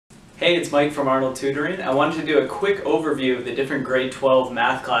Hey, it's Mike from Arnold Tutoring. I wanted to do a quick overview of the different grade 12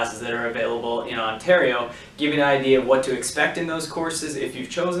 math classes that are available in Ontario, give you an idea of what to expect in those courses if you've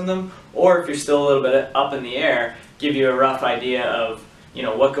chosen them, or if you're still a little bit up in the air, give you a rough idea of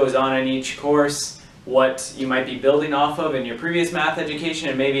what goes on in each course, what you might be building off of in your previous math education,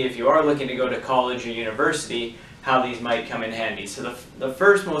 and maybe if you are looking to go to college or university, how these might come in handy. So the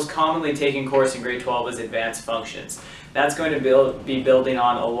first most commonly taken course in grade 12 is Advanced Functions. That's going to be building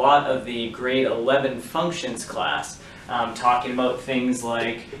on a lot of the grade 11 functions class, talking about things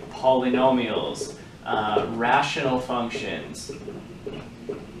like polynomials, rational functions,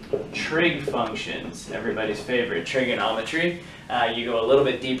 trig functions, everybody's favorite, trigonometry. You go a little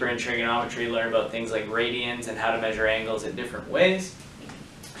bit deeper in trigonometry, learn about things like radians and how to measure angles in different ways.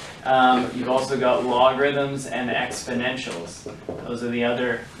 You've also got logarithms and exponentials. Those are the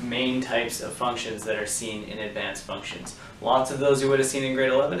other main types of functions that are seen in advanced functions. Lots of those you would have seen in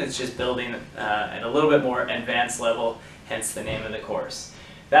grade 11. It's just building at a little bit more advanced level, hence the name of the course.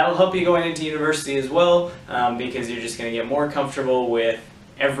 That'll help you going into university as well, because you're just going to get more comfortable with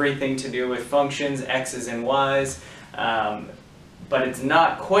everything to do with functions, x's and y's. But it's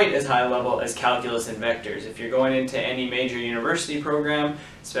not quite as high level as calculus and vectors. If you're going into any major university program,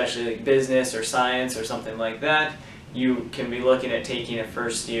 especially like business or science or something like that, you can be looking at taking a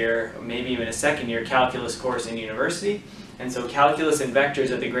first year, or maybe even a second year calculus course in university. And so calculus and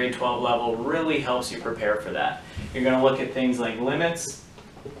vectors at the grade 12 level really helps you prepare for that. You're going to look at things like limits,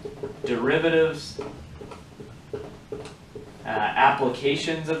 derivatives,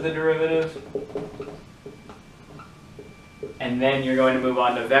 applications of the derivative, and then you're going to move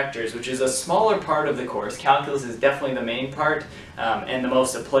on to vectors, which is a smaller part of the course. Calculus is definitely the main part and the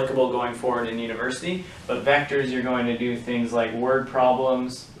most applicable going forward in university. But vectors, you're going to do things like word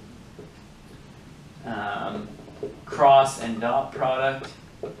problems, cross and dot product,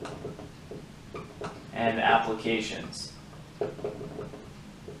 and applications.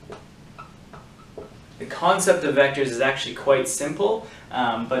 The concept of vectors is actually quite simple,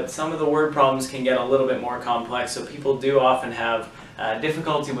 but some of the word problems can get a little bit more complex, so people do often have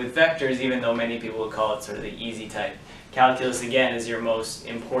difficulty with vectors, even though many people would call it sort of the easy type. Calculus, again, is your most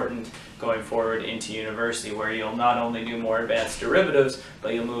important going forward into university, where you'll not only do more advanced derivatives,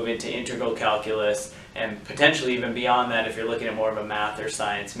 but you'll move into integral calculus, and potentially even beyond that if you're looking at more of a math or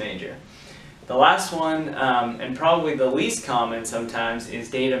science major. The last one, and probably the least common sometimes, is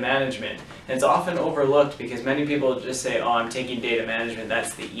data management. And it's often overlooked because many people just say, oh, I'm taking data management,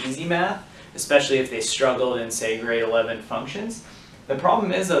 that's the easy math, especially if they struggled in, say, grade 11 functions. The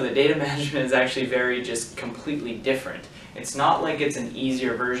problem is, though, that data management is actually just completely different. It's not like it's an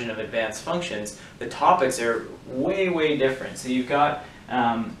easier version of advanced functions. The topics are way, way different. So you've got,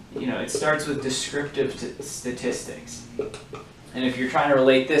 it starts with descriptive statistics. And if you're trying to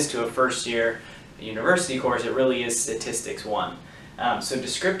relate this to a first year university course, it really is Statistics 1. So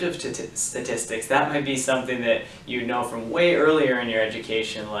descriptive statistics, that might be something that you know from way earlier in your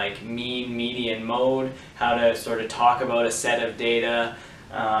education, like mean, median, mode, how to sort of talk about a set of data,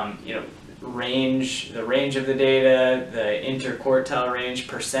 range, the range of the data, the interquartile range,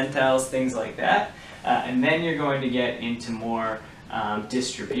 percentiles, things like that. And then you're going to get into more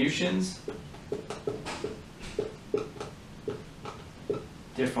distributions,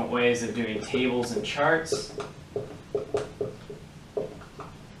 different ways of doing tables and charts,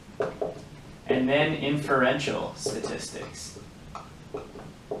 and then inferential statistics,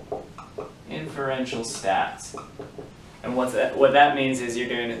 inferential stats. And what that means is you're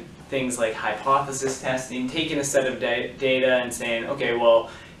doing things like hypothesis testing, taking a set of data and saying, okay,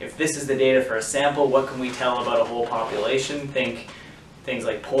 well, if this is the data for a sample, what can we tell about a whole population? Think things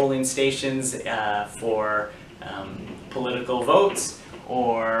like polling stations for political votes,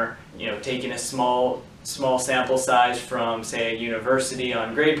 or taking a small sample size from, say, a university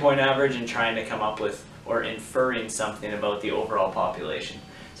on grade point average and trying to come up with or inferring something about the overall population.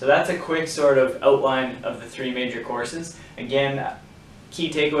 So that's a quick sort of outline of the three major courses. Again, key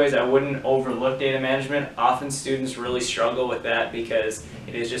takeaways, I wouldn't overlook data management. Often students really struggle with that because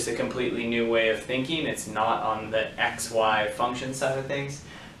it is just a completely new way of thinking. It's not on the XY function side of things.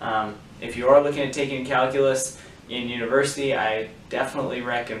 If you are looking at taking calculus in university, I definitely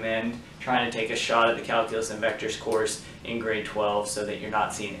recommend trying to take a shot at the calculus and vectors course in grade 12 so that you're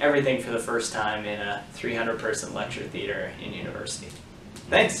not seeing everything for the first time in a 300-person lecture theater in university.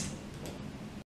 Thanks!